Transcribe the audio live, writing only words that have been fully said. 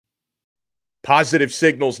Positive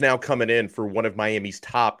signals now coming in for one of Miami's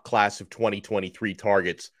top class of 2023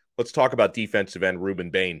 targets. Let's talk about defensive end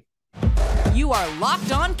Rueben Bain. You are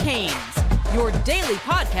Locked On Canes, your daily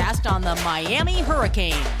podcast on the Miami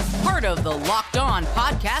Hurricanes, part of the Locked On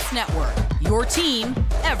Podcast Network, your team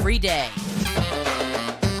every day.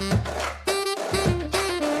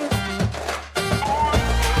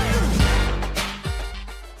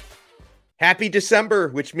 Happy December,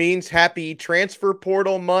 which means happy transfer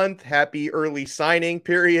portal month, happy early signing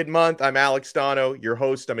period month. I'm Alex Dono, your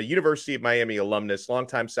host. I'm a University of Miami alumnus,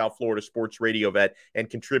 longtime South Florida sports radio vet, and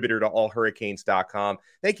contributor to allhurricanes.com.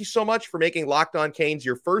 Thank you so much for making Locked On Canes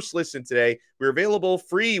your first listen today. We're available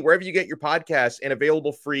free wherever you get your podcasts and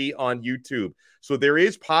available free on YouTube. So there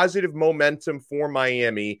is positive momentum for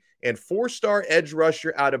Miami and four-star edge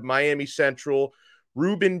rusher out of Miami Central,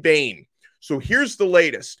 Rueben Bain. So here's the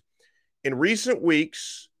latest. In recent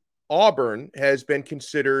weeks, Auburn has been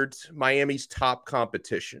considered Miami's top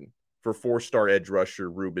competition for four-star edge rusher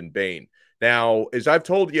Rueben Bain. Now, as I've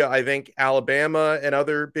told you, I think Alabama and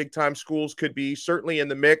other big-time schools could be certainly in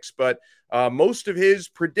the mix, but most of his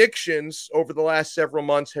predictions over the last several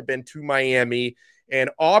months have been to Miami,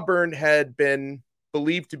 and Auburn had been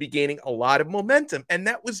believed to be gaining a lot of momentum, and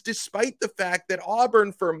that was despite the fact that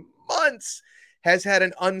Auburn for months has had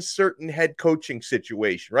an uncertain head coaching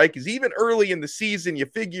situation, right? Because even early in the season, you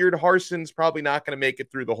figured Harsin's probably not going to make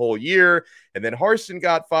it through the whole year. And then Harsin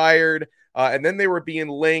got fired. And then they were being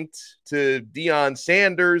linked to Deion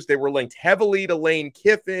Sanders. They were linked heavily to Lane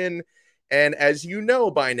Kiffin. And as you know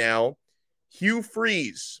by now, Hugh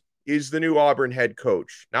Freeze is the new Auburn head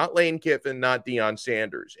coach. Not Lane Kiffin, not Deion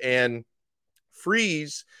Sanders. And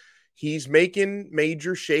Freeze, he's making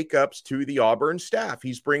major shakeups to the Auburn staff.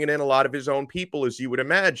 He's bringing in a lot of his own people, as you would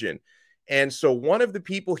imagine. And so one of the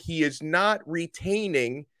people he is not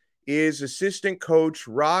retaining is assistant coach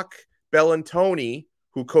Rock Bellantoni,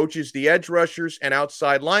 who coaches the edge rushers and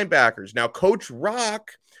outside linebackers. Now, Coach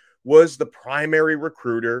Rock was the primary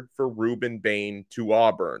recruiter for Rueben Bain to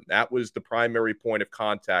Auburn. That was the primary point of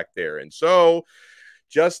contact there. And so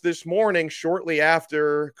just this morning, shortly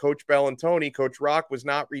after Coach Bellantoni, Coach Rock was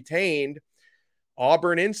not retained,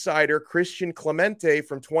 Auburn insider Christian Clemente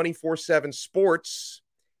from 24/7 Sports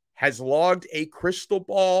has logged a crystal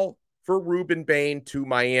ball for Rueben Bain to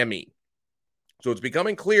Miami. So it's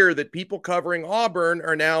becoming clear that people covering Auburn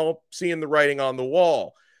are now seeing the writing on the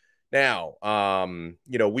wall. Now,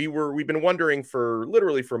 we've been wondering for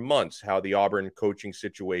months how the Auburn coaching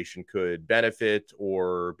situation could benefit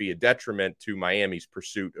or be a detriment to Miami's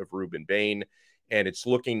pursuit of Rueben Bain. And it's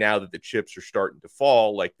looking now that the chips are starting to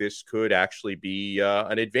fall like this could actually be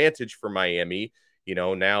an advantage for Miami,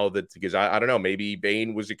 now that, because I don't know, maybe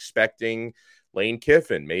Bain was expecting Lane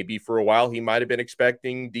Kiffin. Maybe for a while he might have been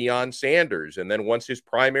expecting Deion Sanders. And then once his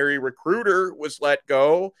primary recruiter was let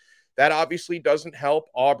go, that obviously doesn't help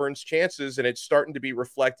Auburn's chances, and it's starting to be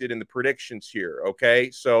reflected in the predictions here, okay?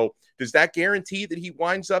 So does that guarantee that he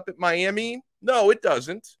winds up at Miami? No, it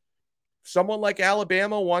doesn't. If someone like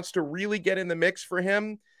Alabama wants to really get in the mix for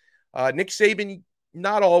him, Nick Saban,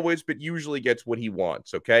 not always, but usually gets what he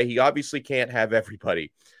wants, okay? He obviously can't have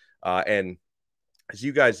everybody. And as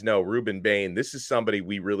you guys know, Rueben Bain, this is somebody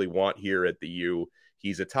we really want here at the U.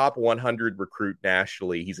 He's a top 100 recruit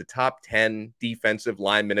nationally. He's a top 10 defensive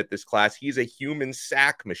lineman at this class. He's a human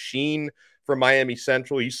sack machine from Miami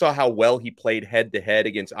Central. You saw how well he played head-to-head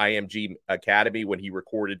against IMG Academy when he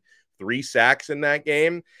recorded 3 sacks in that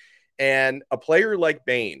game. And a player like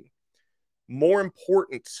Bain, more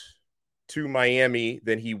important to Miami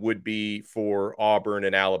than he would be for Auburn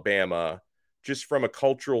and Alabama, just from a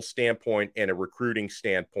cultural standpoint and a recruiting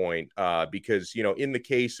standpoint, because, in the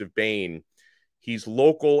case of Bain, he's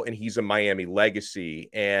local and he's a Miami legacy.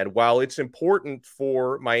 And while it's important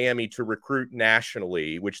for Miami to recruit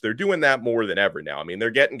nationally, which they're doing that more than ever now. I mean, they're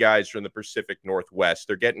getting guys from the Pacific Northwest.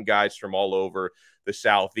 They're getting guys from all over the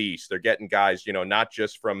Southeast. They're getting guys, not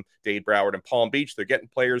just from Dade, Broward, and Palm Beach. They're getting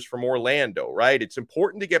players from Orlando, right? It's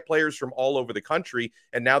important to get players from all over the country.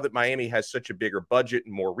 And now that Miami has such a bigger budget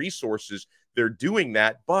and more resources, they're doing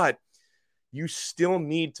that. But you still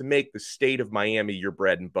need to make the state of Miami your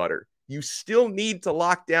bread and butter. You still need to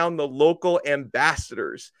lock down the local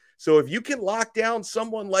ambassadors. So if you can lock down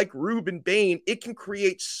someone like Rueben Bain, it can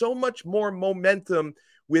create so much more momentum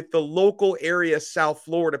with the local area South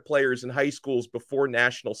Florida players in high schools before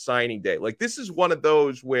National Signing Day. Like, this is one of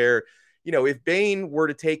those where, if Bain were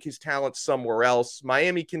to take his talent somewhere else,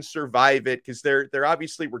 Miami can survive it because they're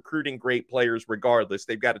obviously recruiting great players regardless.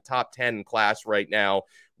 They've got a top 10 class right now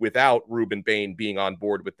without Rueben Bain being on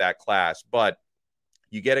board with that class. But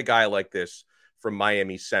you get a guy like this from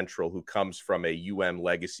Miami Central who comes from a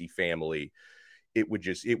legacy family, it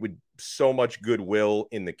would so much goodwill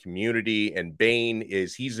in the community. And Bane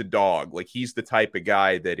he's a dog. Like, he's the type of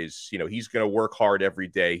guy that is, he's going to work hard every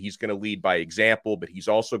day. He's going to lead by example, but he's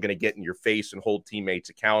also going to get in your face and hold teammates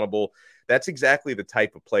accountable. That's exactly the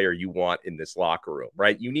type of player you want in this locker room,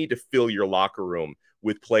 right? You need to fill your locker room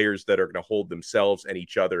with players that are going to hold themselves and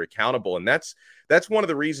each other accountable. And that's one of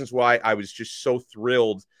the reasons why I was just so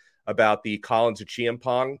thrilled about the Collins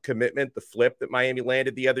Achiampong commitment, the flip that Miami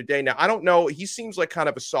landed the other day. Now, I don't know. He seems like kind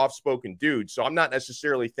of a soft-spoken dude, so I'm not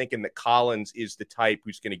necessarily thinking that Collins is the type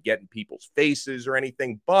who's going to get in people's faces or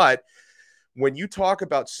anything. But when you talk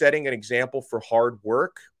about setting an example for hard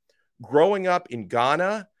work, growing up in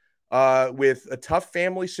Ghana with a tough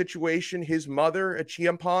family situation, his mother,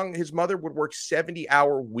 Achiampong, his mother would work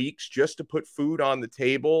 70-hour weeks just to put food on the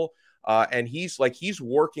table. And he's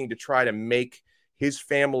working to try to make his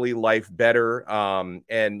family life better. And,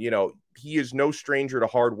 he is no stranger to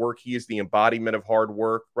hard work. He is the embodiment of hard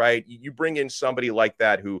work, right? You bring in somebody like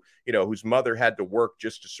that who, whose mother had to work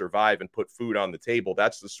just to survive and put food on the table.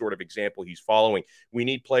 That's the sort of example he's following. We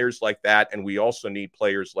need players like that. And we also need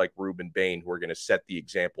players like Ruben Bain who are going to set the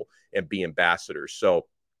example and be ambassadors. So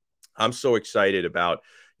I'm so excited about,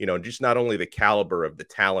 just not only the caliber of the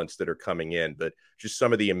talents that are coming in, but just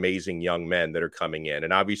some of the amazing young men that are coming in.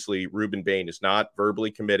 And obviously, Ruben Bain is not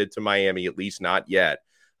verbally committed to Miami, at least not yet.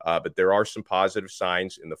 But there are some positive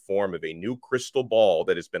signs in the form of a new crystal ball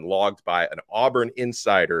that has been logged by an Auburn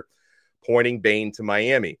insider pointing Bain to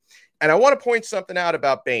Miami. And I want to point something out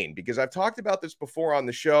about Bain, because I've talked about this before on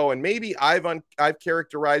the show, and maybe I've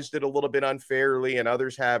characterized it a little bit unfairly, and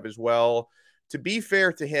others have as well. To be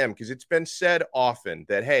fair to him, because it's been said often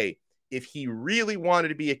that, hey, if he really wanted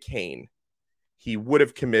to be a Cane, he would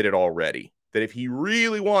have committed already. That if he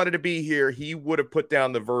really wanted to be here, he would have put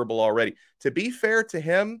down the verbal already. To be fair to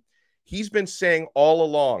him, he's been saying all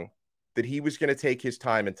along that he was going to take his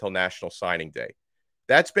time until National Signing Day.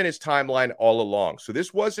 That's been his timeline all along. So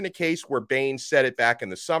this wasn't a case where Bain said it back in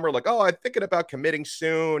the summer, like, oh, I'm thinking about committing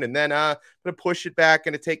soon, and then I'm going to push it back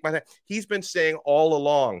and take my time. He's been saying all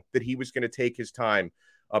along that he was going to take his time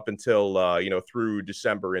up until, through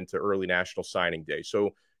December into early National Signing Day.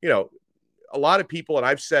 So, a lot of people, and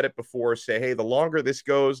I've said it before, say, hey, the longer this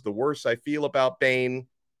goes, the worse I feel about Bain.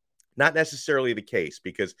 Not necessarily the case,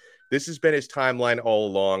 because this has been his timeline all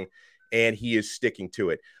along, and he is sticking to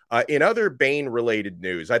it. In other Bain-related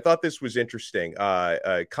news, I thought this was interesting.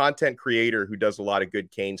 A content creator who does a lot of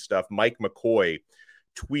good Cane stuff, Mike McCoy,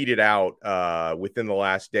 tweeted out within the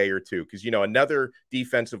last day or two, because, another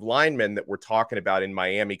defensive lineman that we're talking about in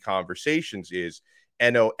Miami conversations is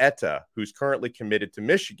Eno Etta, who's currently committed to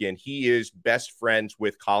Michigan. He is best friends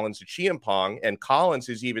with Collins Achiampong, and Collins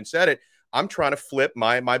has even said it. I'm trying to flip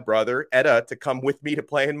my brother Etta to come with me to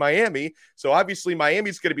play in Miami. So obviously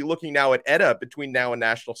Miami's going to be looking now at Etta between now and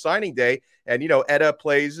National Signing Day. And, Etta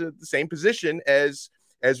plays the same position as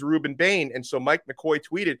Ruben Bain. And so Mike McCoy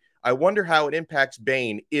tweeted, I wonder how it impacts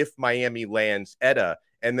Bain if Miami lands Etta.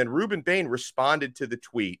 And then Ruben Bain responded to the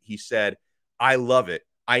tweet. He said, I love it.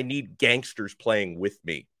 I need gangsters playing with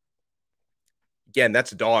me. Again,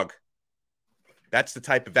 that's a dog. That's the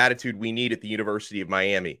type of attitude we need at the University of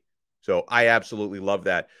Miami. So I absolutely love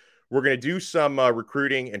that. We're going to do some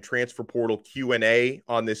recruiting and transfer portal Q&A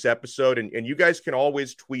on this episode. And you guys can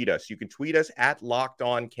always tweet us. You can tweet us at Locked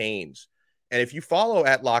On Canes. And if you follow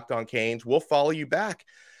at Locked On Canes, we'll follow you back.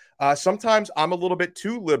 Sometimes I'm a little bit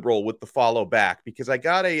too liberal with the follow back, because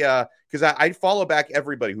I follow back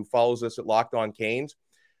everybody who follows us at Locked On Canes.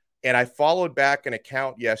 And I followed back an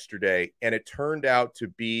account yesterday, and it turned out to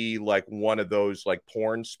be like one of those like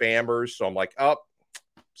porn spammers. So I'm like, oh,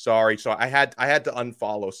 sorry. So I had to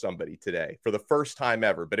unfollow somebody today for the first time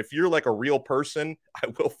ever. But if you're like a real person, I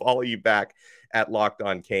will follow you back at Locked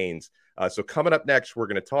On Canes. So coming up next, we're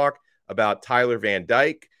going to talk about Tyler Van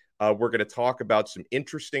Dyke. We're going to talk about some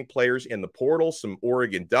interesting players in the portal, some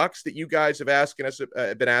Oregon Ducks that you guys have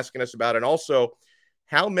been asking us about, and also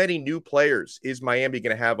how many new players is Miami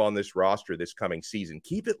going to have on this roster this coming season.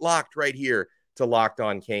 Keep it locked right here to Locked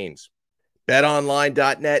On Canes.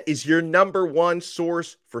 BetOnline.net is your number one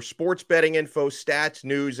source for sports betting info, stats,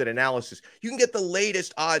 news, and analysis. You can get the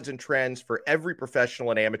latest odds and trends for every professional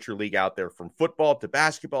and amateur league out there, from football to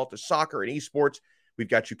basketball to soccer and esports. We've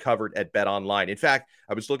got you covered at BetOnline. In fact,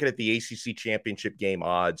 I was looking at the ACC championship game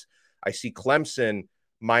odds. I see Clemson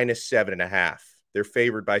minus 7.5. They're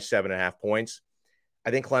favored by 7.5 points. I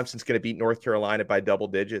think Clemson's going to beat North Carolina by double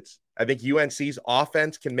digits. I think UNC's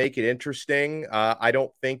offense can make it interesting. I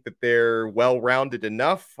don't think that they're well-rounded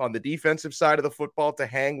enough on the defensive side of the football to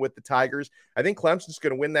hang with the Tigers. I think Clemson's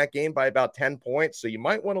going to win that game by about 10 points. So you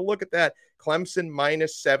might want to look at that. Clemson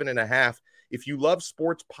 -7.5. If you love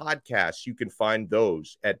sports podcasts, you can find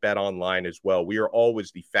those at BetOnline as well. We are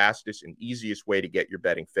always the fastest and easiest way to get your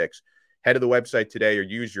betting fix. Head to the website today or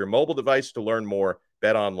use your mobile device to learn more.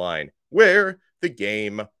 BetOnline, where the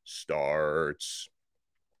game starts.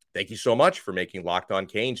 Thank you so much for making Locked On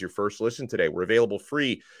Canes your first listen today. We're available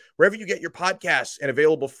free wherever you get your podcasts and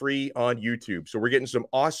available free on YouTube. So we're getting some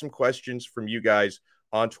awesome questions from you guys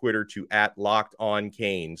on Twitter to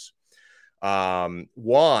 @LockedOnCanes.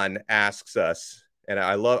 Juan asks us, and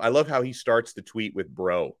I love how he starts the tweet with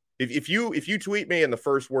bro. If you tweet me and the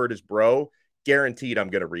first word is bro, guaranteed I'm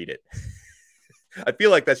going to read it. I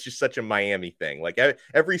feel like that's just such a Miami thing. Like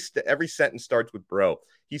every sentence starts with bro.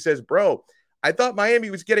 He says, bro, I thought Miami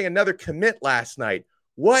was getting another commit last night.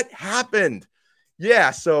 What happened?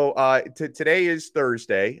 Yeah, so today is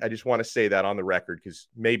Thursday. I just want to say that on the record because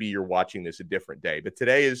maybe you're watching this a different day. But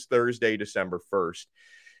today is Thursday, December 1st.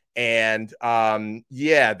 And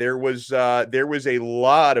there was a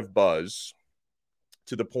lot of buzz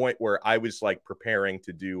to the point where I was like preparing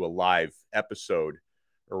to do a live episode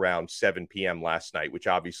around 7 p.m. last night, which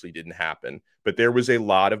obviously didn't happen. But there was a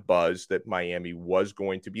lot of buzz that Miami was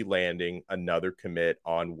going to be landing another commit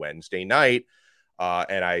on Wednesday night.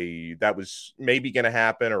 That was maybe going to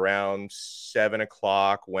happen around 7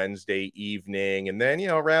 o'clock Wednesday evening. And then,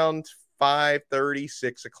 around 5:30,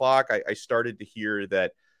 6 o'clock, I started to hear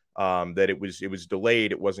that it was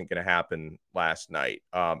delayed. It wasn't going to happen last night.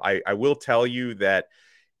 I will tell you that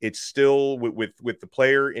it's still with the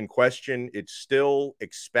player in question. It's still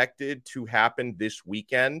expected to happen this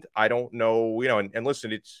weekend. I don't know, and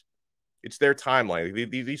listen, it's their timeline.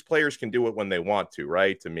 These players can do it when they want to,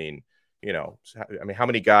 right? I mean, how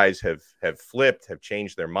many guys have flipped, have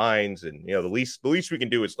changed their minds, and the least we can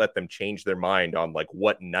do is let them change their mind on like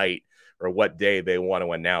what night or what day they want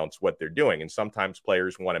to announce what they're doing. And sometimes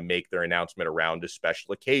players want to make their announcement around a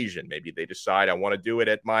special occasion. Maybe they decide I want to do it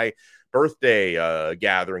at my birthday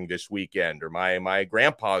gathering this weekend or my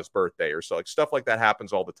grandpa's birthday or so. Like stuff like that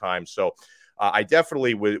happens all the time. So I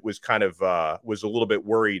definitely was kind of was a little bit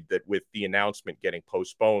worried that with the announcement getting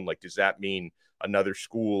postponed, like, does that mean another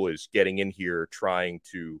school is getting in here trying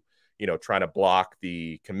to block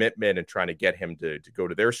the commitment and trying to get him to go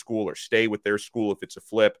to their school or stay with their school if it's a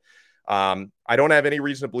flip? I don't have any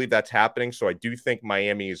reason to believe that's happening. So I do think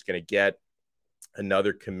Miami is going to get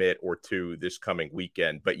another commit or two this coming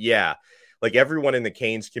weekend. But yeah, like everyone in the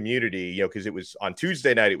Canes community, because it was on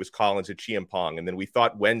Tuesday night, it was Collins at Chiampong. And then we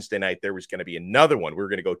thought Wednesday night there was going to be another one. We were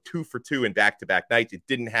going to go 2 for 2 in back-to-back nights. It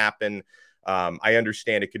didn't happen. I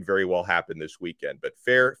understand it could very well happen this weekend, but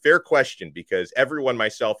fair question, because everyone,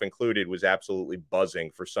 myself included, was absolutely buzzing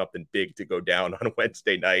for something big to go down on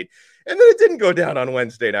Wednesday night. And then it didn't go down on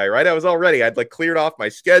Wednesday night, right? I'd like cleared off my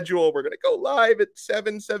schedule. We're going to go live at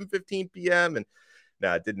 7:15 p.m. And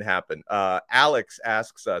no, it didn't happen. Alex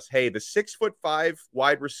asks us, hey, the 6'5"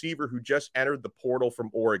 wide receiver who just entered the portal from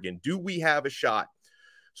Oregon, do we have a shot?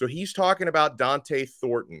 So he's talking about Dante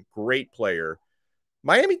Thornton, great player.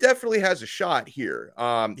 Miami definitely has a shot here.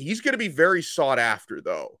 He's going to be very sought after,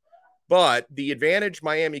 though. But the advantage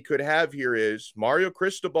Miami could have here is Mario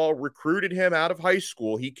Cristobal recruited him out of high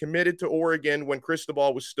school. He committed to Oregon when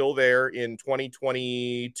Cristobal was still there in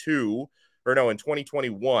 2022. In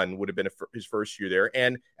 2021 would have been his first year there.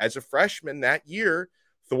 And as a freshman that year,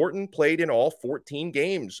 Thornton played in all 14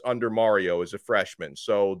 games under Mario as a freshman.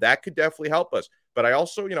 So that could definitely help us. But I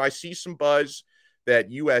also, I see some buzz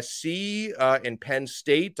that USC and Penn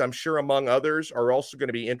State, I'm sure among others, are also going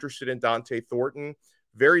to be interested in Dante Thornton.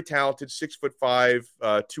 Very talented,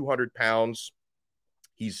 6'5", 200 pounds.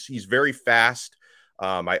 He's very fast.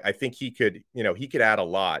 I think he could add a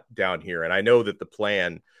lot down here. And I know that the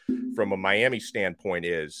plan from a Miami standpoint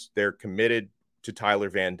is they're committed to Tyler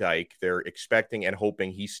Van Dyke. They're expecting and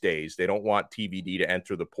hoping he stays. They don't want TVD to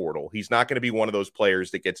enter the portal. He's not going to be one of those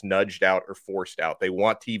players that gets nudged out or forced out. They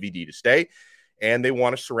want TVD to stay. And they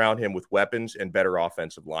want to surround him with weapons and better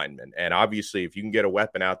offensive linemen. And obviously, if you can get a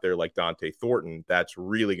weapon out there like Dante Thornton, that's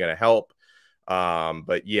really going to help.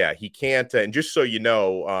 But yeah, he can't. And just so you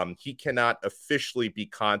know, he cannot officially be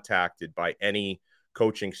contacted by any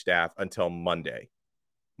coaching staff until Monday.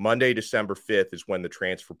 Monday, December 5th is when the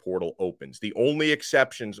transfer portal opens. The only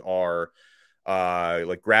exceptions are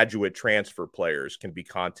like graduate transfer players can be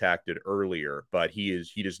contacted earlier, but he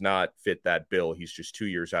does not fit that bill. He's just 2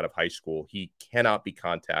 years out of high school. He cannot be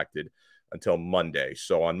contacted until Monday.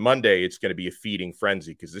 So on Monday, it's going to be a feeding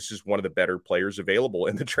frenzy because this is one of the better players available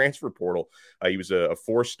in the transfer portal. He was a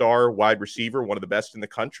 4-star wide receiver, one of the best in the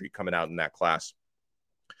country coming out in that class.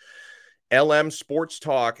 LM Sports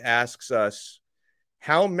Talk asks us,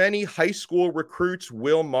 how many high school recruits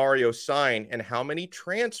will Mario sign and how many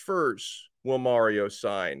transfers will Mario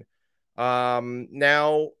sign?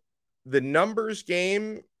 Now, the numbers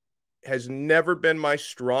game has never been my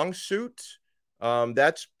strong suit.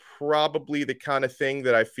 That's probably the kind of thing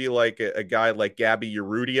that I feel like a guy like Gabby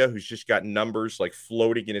Urrutia, who's just got numbers like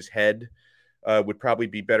floating in his head, would probably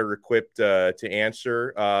be better equipped to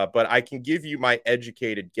answer. But I can give you my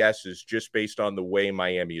educated guesses just based on the way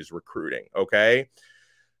Miami is recruiting, okay?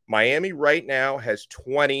 Miami right now has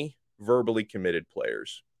 20 verbally committed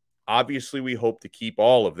players. Obviously, we hope to keep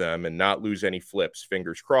all of them and not lose any flips,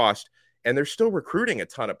 fingers crossed. And they're still recruiting a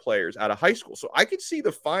ton of players out of high school. So I could see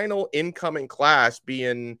the final incoming class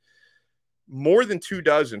being more than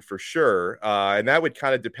 24 for sure. And that would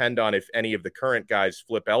kind of depend on if any of the current guys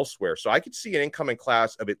flip elsewhere. So I could see an incoming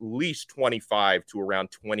class of at least 25 to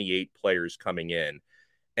around 28 players coming in.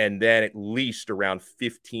 And then at least around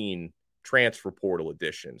 15 transfer portal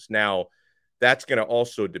additions. Now, that's going to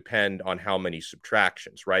also depend on how many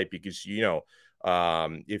subtractions, right? Because,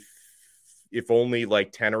 if only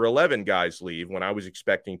like 10 or 11 guys leave, when I was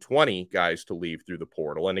expecting 20 guys to leave through the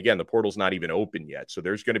portal. And again, the portal's not even open yet. So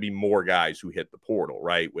there's going to be more guys who hit the portal,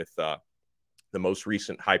 right? With the most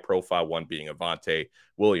recent high profile one being Avante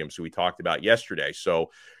Williams, who we talked about yesterday.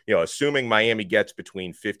 So, assuming Miami gets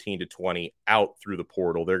between 15 to 20 out through the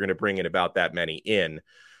portal, they're going to bring in about that many in.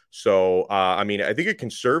 So, I think a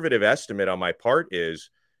conservative estimate on my part is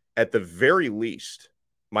at the very least,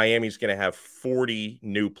 Miami's going to have 40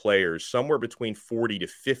 new players, somewhere between 40 to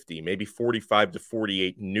 50, maybe 45 to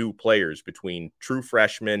 48 new players between true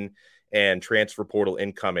freshmen and transfer portal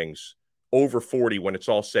incomings, over 40 when it's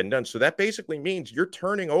all said and done. So that basically means you're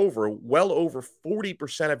turning over well over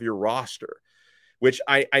 40% of your roster, which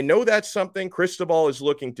I know that's something Cristobal is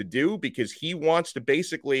looking to do because he wants to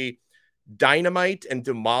basically dynamite and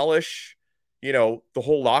demolish the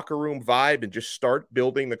whole locker room vibe and just start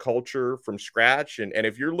building the culture from scratch. And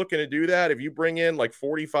if you're looking to do that, if you bring in like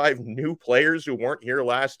 45 new players who weren't here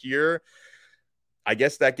last year, I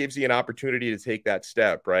guess that gives you an opportunity to take that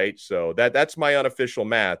step, right? So that's my unofficial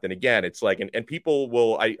math. And again, it's like, and people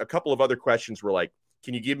will, a couple of other questions were like,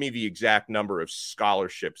 can you give me the exact number of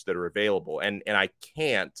scholarships that are available? And I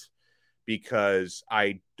can't, because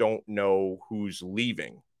I don't know who's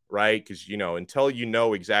leaving. Right? Because, until you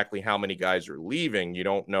know exactly how many guys are leaving, you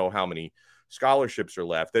don't know how many scholarships are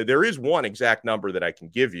left. There is one exact number that I can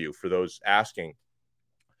give you for those asking.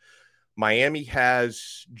 Miami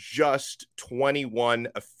has just 21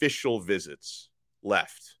 official visits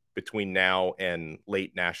left between now and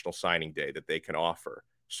late National Signing Day that they can offer.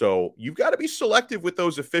 So you've got to be selective with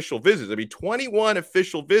those official visits. 21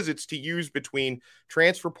 official visits to use between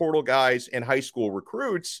transfer portal guys and high school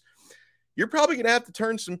recruits. You're probably going to have to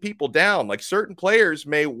turn some people down. Like certain players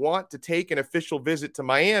may want to take an official visit to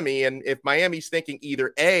Miami. And if Miami's thinking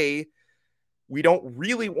either A, we don't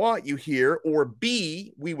really want you here, or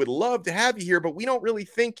B, we would love to have you here, but we don't really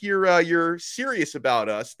think you're serious about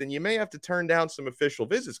us, then you may have to turn down some official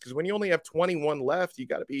visits. Because when you only have 21 left, you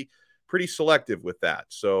got to be pretty selective with that.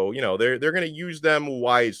 So, they're going to use them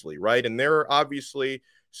wisely, right? And there are obviously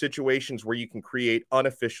situations where you can create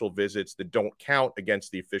unofficial visits that don't count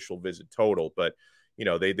against the official visit total. But,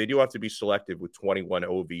 they do have to be selective with 21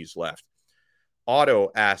 OVs left. Otto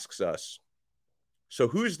asks us, so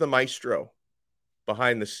who's the maestro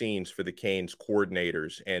behind the scenes for the Canes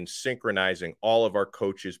coordinators and synchronizing all of our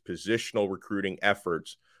coaches' positional recruiting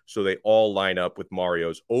efforts so they all line up with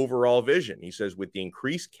Mario's overall vision? He says, with the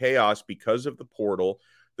increased chaos because of the portal,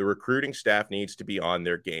 the recruiting staff needs to be on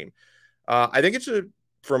their game. I think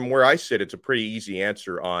from where I sit, it's a pretty easy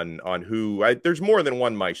answer on who. There's more than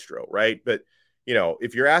one maestro, right? But,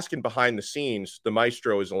 if you're asking behind the scenes, the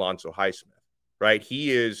maestro is Alonzo Highsmith, right?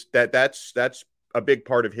 He is that's a big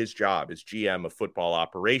part of his job as GM of football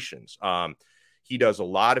operations. He does a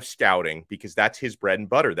lot of scouting because that's his bread and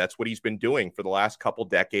butter. That's what he's been doing for the last couple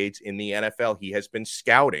decades in the NFL. He has been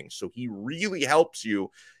scouting. So he really helps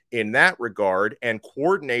you in that regard. And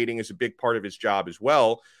coordinating is a big part of his job as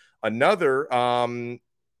well. Another,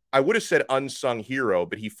 I would have said unsung hero,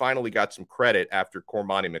 but he finally got some credit after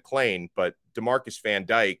Cormani McClain. But DeMarcus Van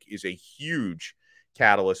Dyke is a huge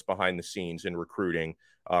catalyst behind the scenes in recruiting.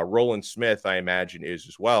 Roland Smith, I imagine, is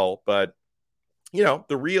as well. But,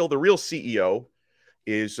 the real CEO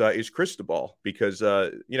is Cristobal, because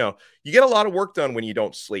you get a lot of work done when you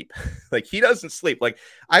don't sleep. Like, he doesn't sleep. Like,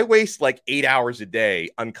 I waste like 8 hours a day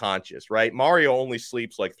unconscious, right? Mario only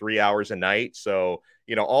sleeps like 3 hours a night. So,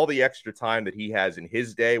 all the extra time that he has in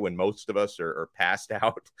his day when most of us are passed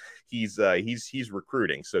out, he's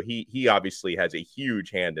recruiting. So he obviously has a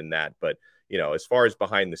huge hand in that. But, as far as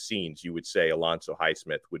behind the scenes, you would say Alonzo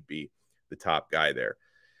Highsmith would be the top guy there.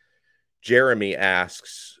 Jeremy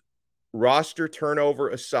asks, roster turnover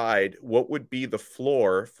aside, what would be the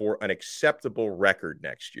floor for an acceptable record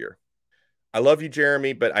next year? I love you,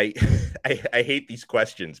 Jeremy, but I hate these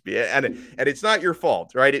questions, and it's not your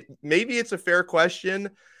fault, right? Maybe it's a fair question,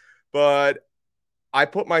 but I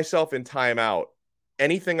put myself in timeout.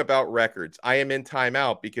 Anything about records, I am in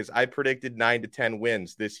timeout, because I predicted 9 to 10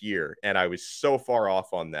 wins this year, and I was so far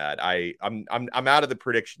off on that. I'm out of the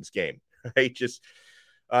predictions game, right? Just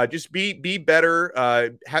be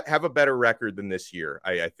better. Have a better record than this year.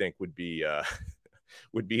 I think would be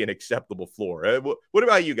an acceptable floor. What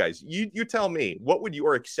about you guys? You tell me, what would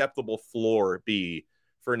your acceptable floor be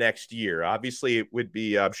for next year? Obviously, it would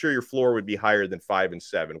be. I'm sure your floor would be higher than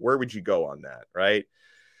 5-7. Where would you go on that? Right?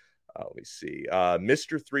 Let me see.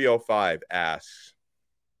 Mr. 305 asks,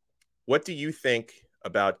 what do you think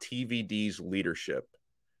about TVD's leadership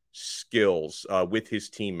skills with his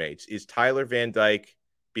teammates? Is Tyler Van Dyke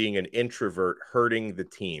being an introvert hurting the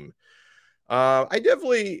team? I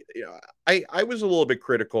definitely, I was a little bit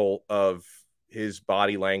critical of his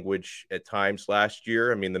body language at times last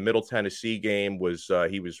year. I mean, the Middle Tennessee game was,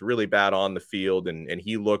 he was really bad on the field, and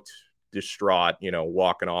he looked distraught,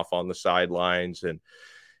 walking off on the sidelines. And,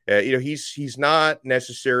 he's not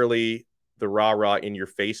necessarily the rah-rah in your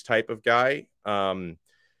face type of guy.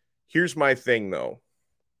 Here's my thing, though.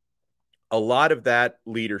 A lot of that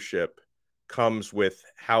leadership comes with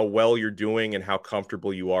how well you're doing and how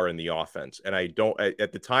comfortable you are in the offense. And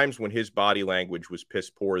at the times when his body language was piss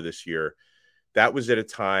poor this year, that was at a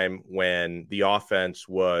time when the offense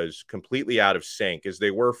was completely out of sync, as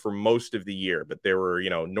they were for most of the year. But there were,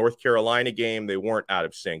 North Carolina game, they weren't out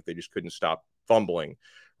of sync. They just couldn't stop fumbling,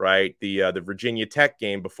 right? The Virginia Tech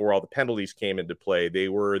game, before all the penalties came into play, they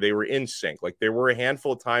were in sync. Like, there were a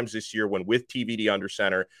handful of times this year when, with TVD under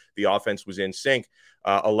center, the offense was in sync.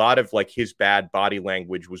 A lot of like his bad body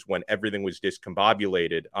language was when everything was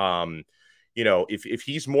discombobulated. If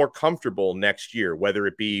he's more comfortable next year, whether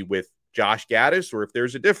it be with Josh Gaddis or if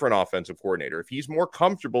there's a different offensive coordinator, if he's more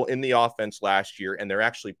comfortable in the offense last year and they're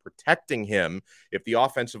actually protecting him, if the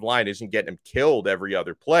offensive line isn't getting him killed every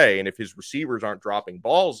other play, and if his receivers aren't dropping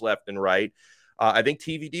balls left and right, I think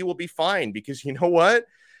TVD will be fine, because you know what?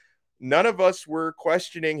 None of us were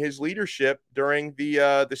questioning his leadership during the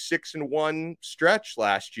 6-1 stretch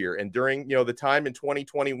last year, and during the time in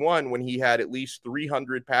 2021 when he had at least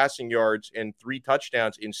 300 passing yards and 3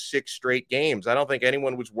 touchdowns in 6 straight games. I don't think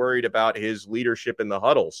anyone was worried about his leadership in the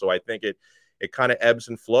huddle. So I think it kind of ebbs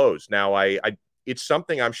and flows. Now, it's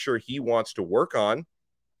something I'm sure he wants to work on,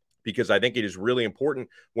 because I think it is really important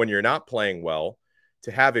when you're not playing well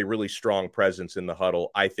to have a really strong presence in the huddle.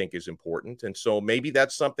 I think is important. And so maybe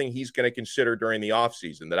that's something he's going to consider during the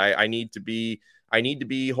offseason, that I need to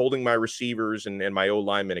be holding my receivers and my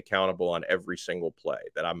O-linemen accountable on every single play,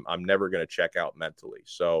 that I'm never going to check out mentally.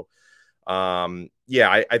 So I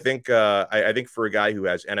think for a guy who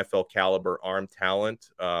has NFL caliber arm talent,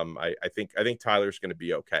 I think Tyler's going to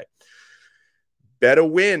be okay. Bet a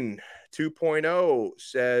Win 2.0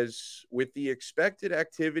 says, with the expected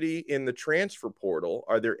activity in the transfer portal,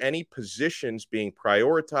 are there any positions being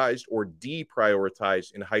prioritized or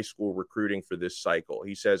deprioritized in high school recruiting for this cycle?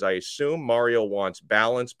 He says, I assume Mario wants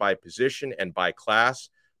balance by position and by class,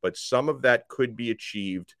 but some of that could be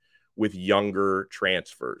achieved with younger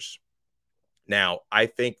transfers. Now, I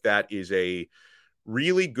think that is a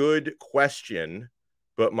really good question,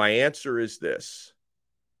 but my answer is this.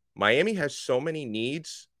 Miami has so many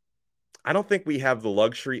needs. I don't think we have the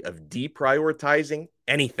luxury of deprioritizing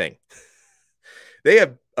anything. They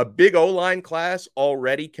have a big O-line class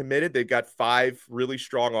already committed. They've got 5 really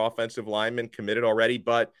strong offensive linemen committed already,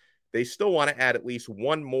 but they still want to add at least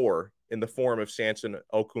one more in the form of Samson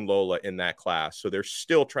Okunlola in that class. So they're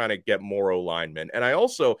still trying to get more O-linemen. And I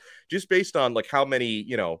also, just based on like how many,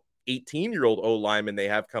 18-year-old O-linemen they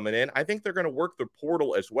have coming in, I think they're going to work the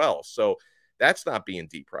portal as well. So that's not being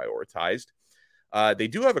deprioritized. They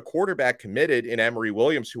do have a quarterback committed in Emory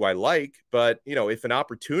Williams, who I like, but, if an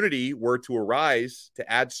opportunity were to arise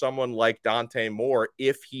to add someone like Dante Moore,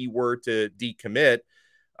 if he were to decommit,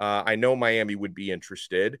 I know Miami would be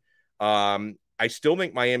interested. I still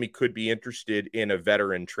think Miami could be interested in a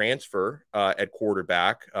veteran transfer at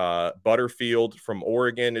quarterback. Butterfield from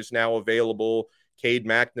Oregon is now available. Cade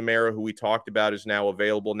McNamara, who we talked about, is now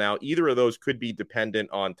available. Now, either of those could be dependent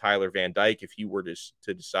on Tyler Van Dyke if he were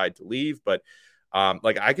to decide to leave. But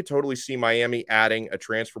I could totally see Miami adding a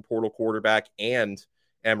transfer portal quarterback and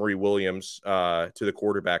Emory Williams to the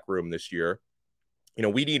quarterback room this year.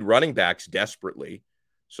 We need running backs desperately.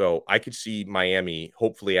 So I could see Miami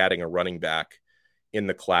hopefully adding a running back in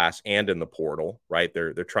the class and in the portal, right?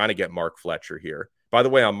 They're trying to get Mark Fletcher here. By the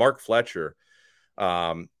way, on Mark Fletcher,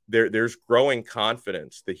 there's growing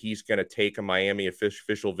confidence that he's going to take a Miami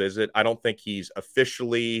official visit. I don't think he's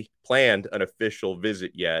officially planned an official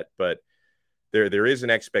visit yet, but there is an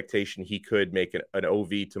expectation he could make an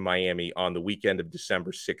OV to Miami on the weekend of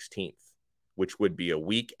December 16th, which would be a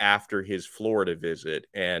week after his Florida visit.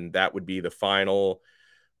 And that would be the final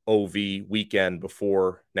OV weekend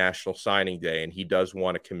before National Signing Day. And he does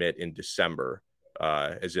want to commit in December,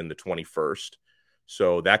 as in the 21st.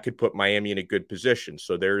 So that could put Miami in a good position.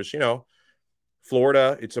 So there's,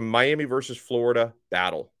 Florida, it's a Miami versus Florida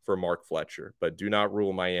battle for Mark Fletcher, but do not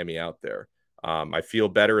rule Miami out there. I feel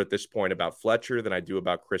better at this point about Fletcher than I do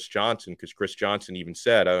about Chris Johnson, because Chris Johnson even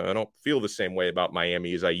said, I don't feel the same way about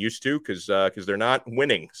Miami as I used to because they're not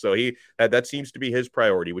winning. So that seems to be his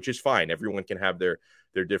priority, which is fine. Everyone can have their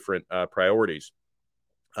different priorities.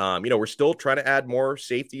 We're still trying to add more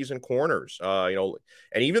safeties and corners,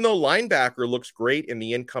 and even though linebacker looks great in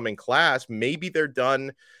the incoming class, maybe they're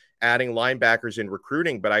done adding linebackers in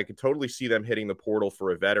recruiting, but I could totally see them hitting the portal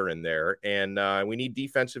for a veteran there. And we need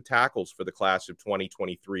defensive tackles for the class of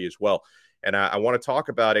 2023 as well. And I want to talk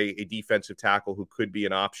about a defensive tackle who could be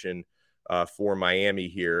an option for Miami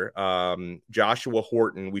here. Joshua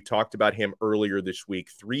Horton, we talked about him earlier this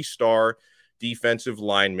week, 3-star defensive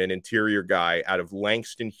lineman, interior guy out of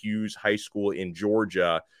Langston Hughes High School in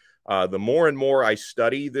Georgia. The more and more I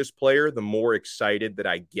study this player, the more excited that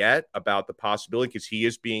I get about the possibility, because he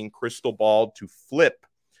is being crystal balled to flip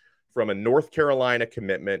from a North Carolina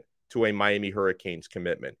commitment to a Miami Hurricanes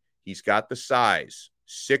commitment. He's got the size,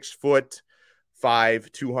 6'5",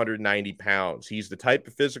 290 pounds. He's the type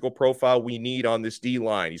of physical profile we need on this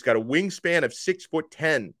D-line. He's got a wingspan of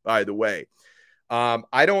 6'10", by the way.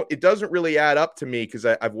 It doesn't really add up to me because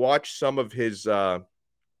I've watched some of his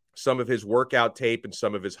workout tape and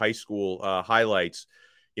some of his high school highlights.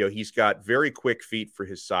 He's got very quick feet for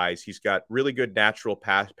his size. He's got really good natural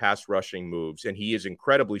pass rushing moves, and he is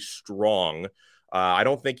incredibly strong. I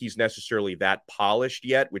don't think he's necessarily that polished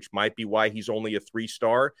yet, which might be why he's only a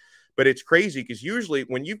 3-star. But it's crazy because usually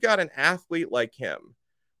when you've got an athlete like him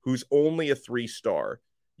who's only a 3-star,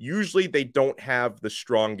 usually they don't have the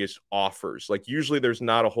strongest offers. Like usually there's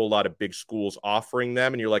not a whole lot of big schools offering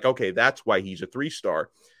them, and you're like, okay, that's why he's a 3-star.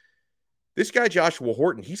 This guy, Joshua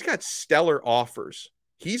Horton, he's got stellar offers.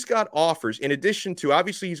 He's got offers in addition to,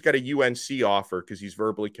 obviously, he's got a UNC offer because he's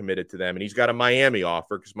verbally committed to them, and he's got a Miami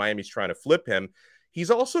offer because Miami's trying to flip him. He's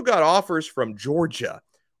also got offers from Georgia,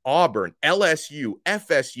 Auburn, LSU,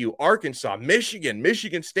 FSU, Arkansas,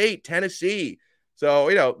 Michigan State, Tennessee.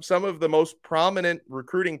 So, some of the most prominent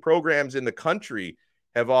recruiting programs in the country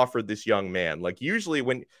have offered this young man. Like usually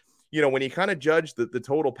when you kind of judge the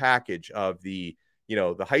total package of the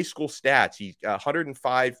high school stats, he's got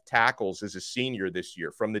 105 tackles as a senior this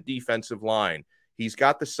year from the defensive line. He's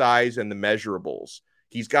got the size and the measurables.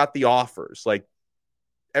 He's got the offers. Like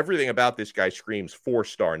everything about this guy screams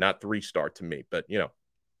 4-star, not 3-star to me. But,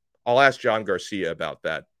 I'll ask John Garcia about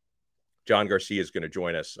that. John Garcia is going to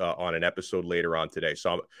join us on an episode later on today.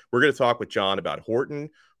 So we're going to talk with John about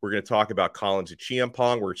Horton. We're going to talk about Collins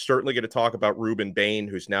Achiampong. We're certainly going to talk about Ruben Bain,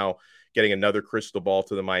 who's now getting another crystal ball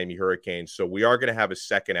to the Miami Hurricanes. So we are going to have a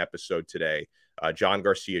second episode today. John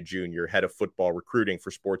Garcia Jr., head of football recruiting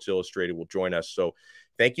for Sports Illustrated, will join us. So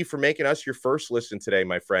thank you for making us your first listen today,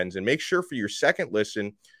 my friends. And make sure for your second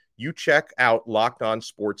listen, you check out Locked On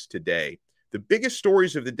Sports Today. The biggest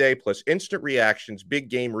stories of the day, plus instant reactions, big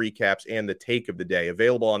game recaps, and the take of the day,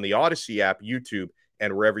 available on the Odyssey app, YouTube,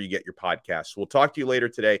 and wherever you get your podcasts. We'll talk to you later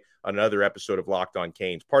today on another episode of Locked On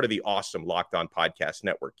Canes, part of the awesome Locked On Podcast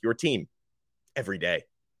Network, your team every day.